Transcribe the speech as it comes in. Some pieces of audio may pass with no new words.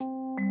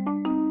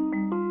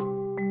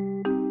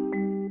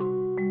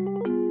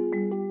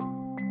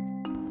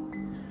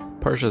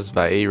Parshas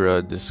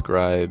Vaera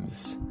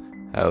describes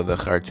how the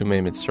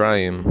Chartumei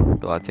Mitzrayim,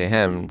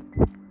 Belatehem,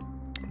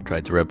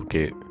 tried to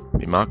replicate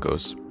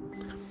Mimakos.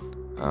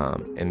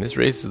 And this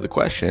raises the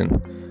question,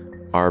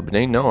 are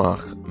Bnei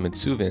Noach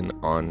mitzuvin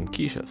on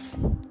Kishuf?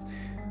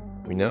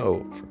 We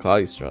know for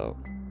Klal Yisrael,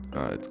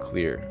 it's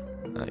clear,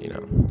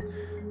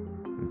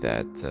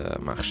 that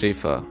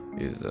Machshefa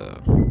is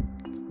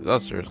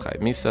Aser, Chayv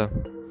Misa.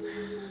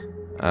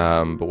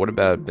 But what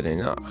about Bnei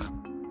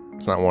Noach?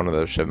 It's not one of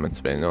those Shev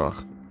Mitzvah Bnei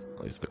Noach,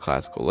 at least the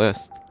classical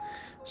list.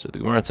 So the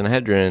Gemara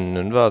Sanhedrin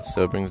and Vav,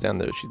 so it brings down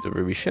the sheet of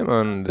R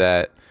Shimon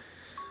that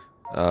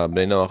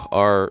Bnei Noach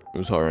are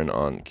Muzharin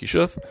on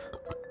Kishuf,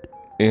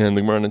 and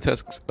the Gemara in the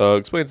test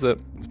explains that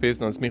it's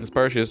based on Smichas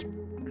Parshas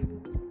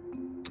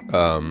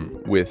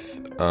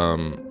with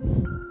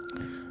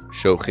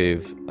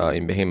Shochev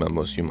in Behema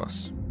Mos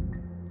Yumas.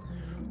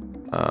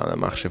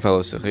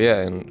 Machshefalo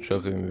Sechiyah and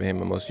Shochev in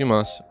Behema Mos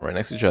Yumas right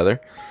next to each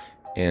other,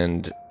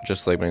 and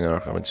just like Bnei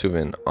Noach are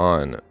mitzuvin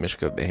on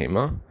Mishka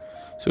Behema,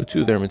 so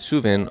too they're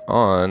mitzuvin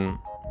on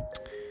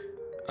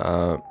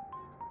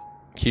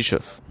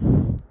Kishuf.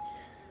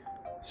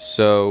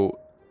 So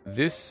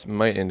this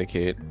might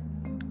indicate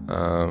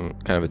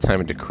kind of a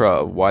time of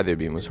dekra of why they'd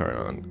be mutar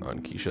on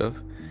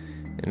Kishuf,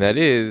 and that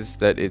is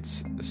that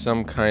it's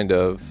some kind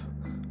of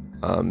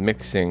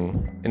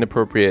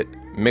inappropriate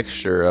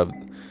mixture of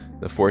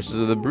the forces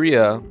of the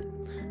Bria,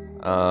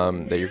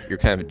 that you're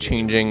kind of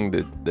changing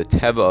the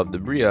teva of the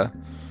Bria,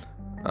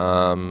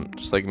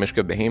 just like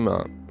Mishka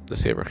Behema, the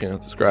Sefer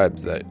haChinuch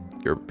describes that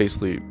you're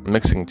basically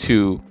mixing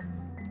to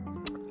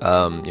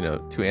an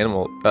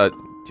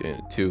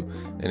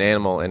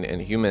animal and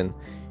a human,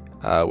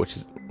 which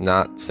is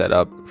not set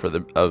up for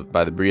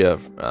by the Bria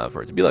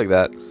for it to be like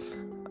that.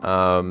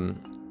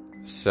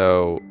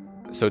 So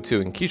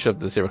too in Kishuf,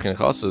 the Sefer haChinuch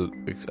also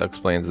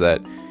explains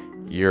that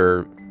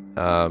you're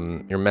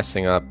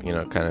messing up,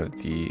 kind of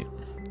the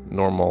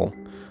normal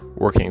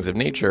workings of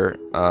nature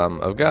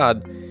of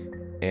God,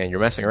 and you're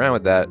messing around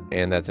with that,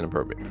 and that's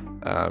inappropriate.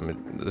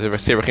 The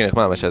Sefer haChinuch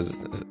Mamash has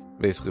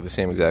basically the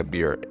same exact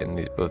beer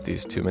in both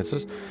these two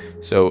mitzvahs.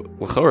 So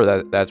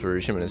that's what R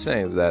Shimon is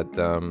saying, is that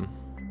Bnei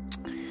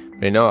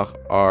Noach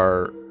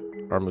are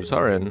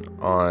muzarin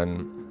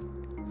on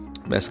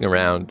messing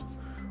around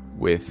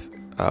with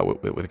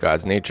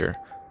God's nature,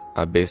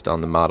 based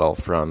on the model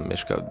from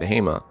Mishka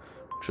Behema,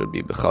 which would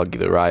be Bechal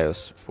Gilui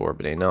Rayos for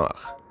Bnei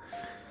Noach.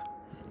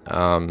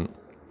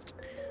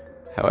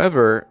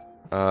 However,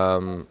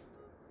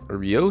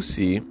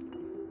 Yosi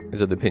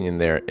is of the opinion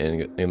there in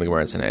the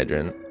Gemara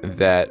Sanhedrin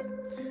that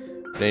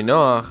Bnei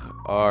Noach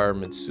are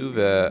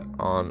mitzuvah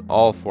on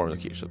all forms of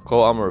Kishuf.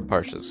 Kol Amar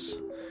Parshas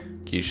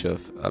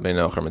Kishuf, Bnei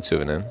Noach are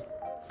mitzuvah.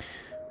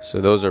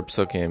 So those are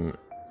psukim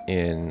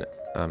in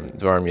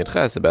Dvarim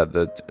Yedches about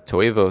the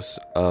toevos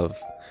of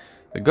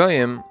the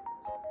Goyim,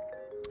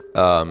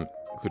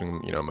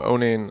 including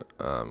Ma'onin,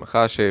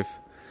 Machashef,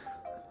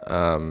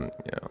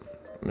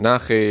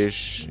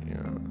 Menachesh,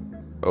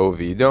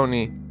 Ovi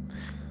Doni.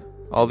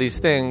 All these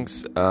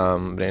things,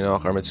 Bnei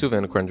Noach are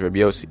mitzuvah according to Rabbi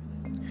Yosi.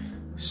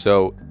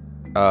 So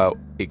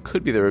it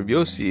could be that Rabbi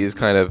Yosi is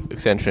kind of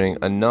accentuating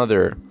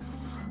another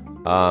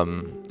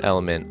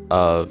element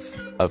of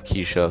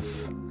Kishuf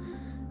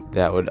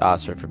that would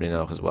aser for Bnei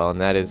Noach as well,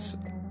 and that is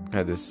kind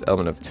of this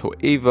element of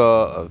to'eva,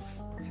 of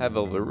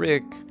hevel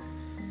v'rik,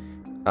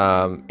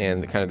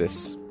 and kind of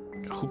this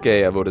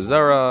chukei avodah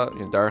zara,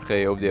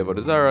 darchei ovdei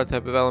avodah zara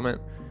type of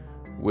element,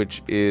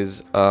 which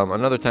is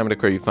another time of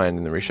dekra you find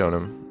in the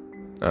Rishonim.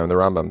 The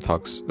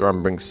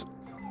Rambam brings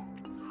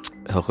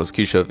Hilchos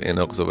Kishuf and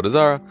Hilchos Avodah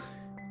Zarah,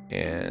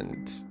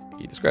 and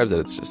he describes that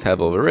it's just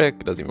Hevel V'Rik.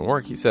 It doesn't even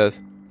work, he says,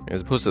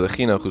 as opposed to the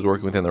Chinuch, who's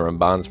working within the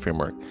Ramban's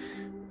framework,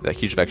 that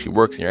Kishuf actually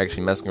works, and you're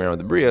actually messing around with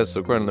the Bria.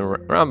 So according to the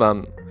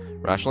Rambam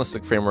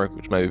rationalistic framework,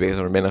 which might be based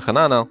on Rabbeinu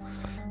Hananel,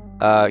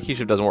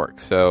 Kishuf doesn't work.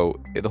 So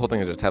the whole thing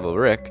is just Hevel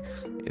V'Rik.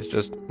 It's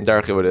just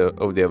Darchei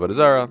Ovdei Avodah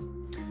Zarah.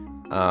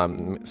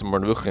 Some more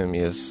Nevuchim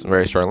is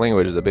very strong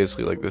language, is that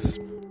basically like this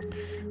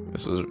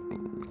was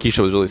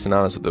Kishuf was really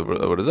synonymous with the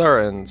Avodah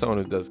Zarah, and someone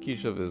who does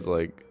Kishuf is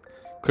like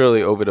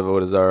clearly Ovid of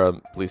Avodah Zarah,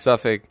 Bli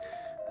Safek.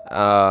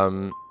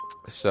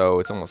 So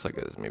it's almost like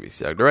maybe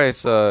Siag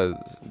D'Oraisa,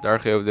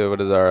 Darchei Ovdei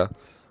Avodah Zarah.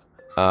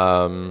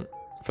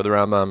 For the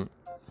Rambam,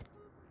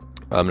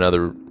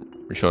 another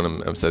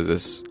Rishonim says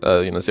this.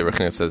 Sefer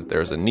haChinuch says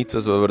there's a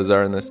nitzas of Avodah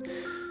Zarah in this.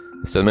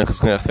 So the Minchas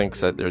Chinuch thinks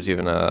that there's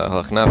even a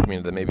halach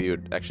nafkamina that maybe it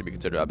would actually be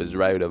considered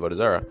abizrayut of Avodah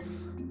Zarah.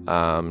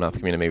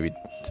 Nafkamina maybe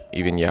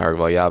even Yahar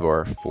Val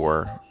Yavor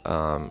for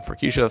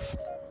Kishuf.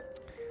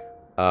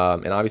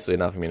 And obviously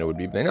nafkamina would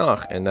be Bnei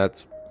Noach, and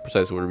that's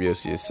precisely what Rabbi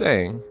Yosi is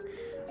saying,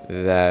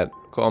 that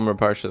Kol Amar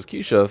Parshas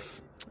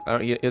Kishuf,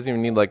 he doesn't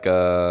even need like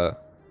a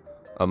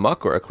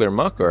makor, a clear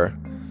makor.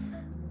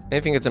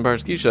 Anything that's in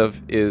Parshas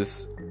Kishuf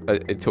is a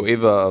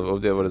to'eva of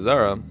Ovdei Avodah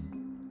Zarah,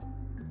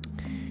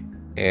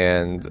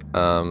 and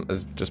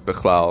is just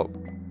Bechlal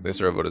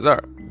Isser Avodah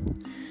Zarah.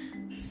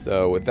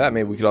 So with that,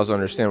 maybe we could also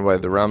understand why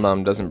the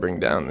Rambam doesn't bring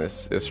down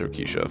this Isser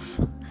Kishuf.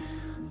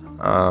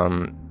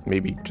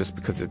 Maybe just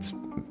because it's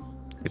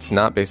it's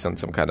not based on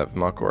some kind of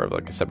makor of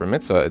like a separate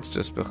mitzvah. It's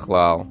just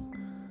bichlal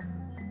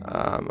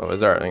avodah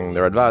zarah. And the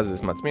Radvaz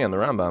is Matzmi on the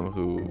Rambam,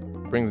 who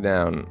brings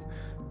down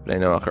Bnei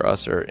Noach or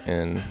Aser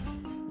in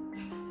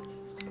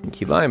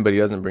Kilayim, but he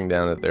doesn't bring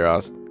down that they're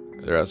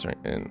Aser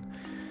in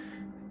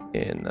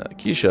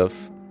Kishuf.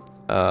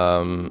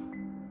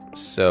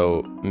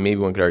 So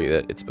maybe one could argue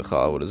that it's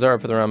bichlal avodah zarah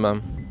for the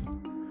Rambam,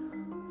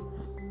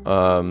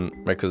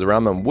 right? Because the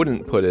Rambam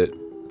wouldn't put it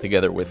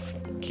together with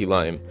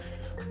Kilayim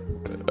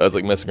as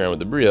like messing around with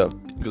the Bria,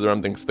 because the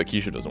Rambam thinks the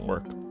Kishuf doesn't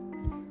work.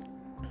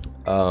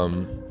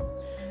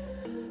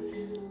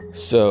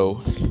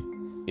 So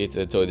it's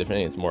a totally different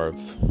thing. It's more of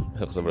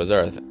Hilchos Avodah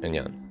Zarah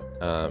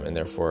and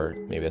therefore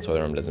maybe that's why the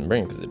Rambam doesn't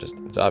bring it, because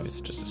it's obvious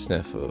it's just a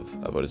sniff of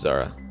Avodah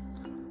Zarah,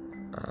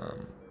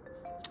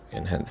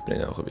 and hence Bnei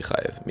Noach will be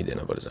chayev midin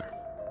Avodah Zarah.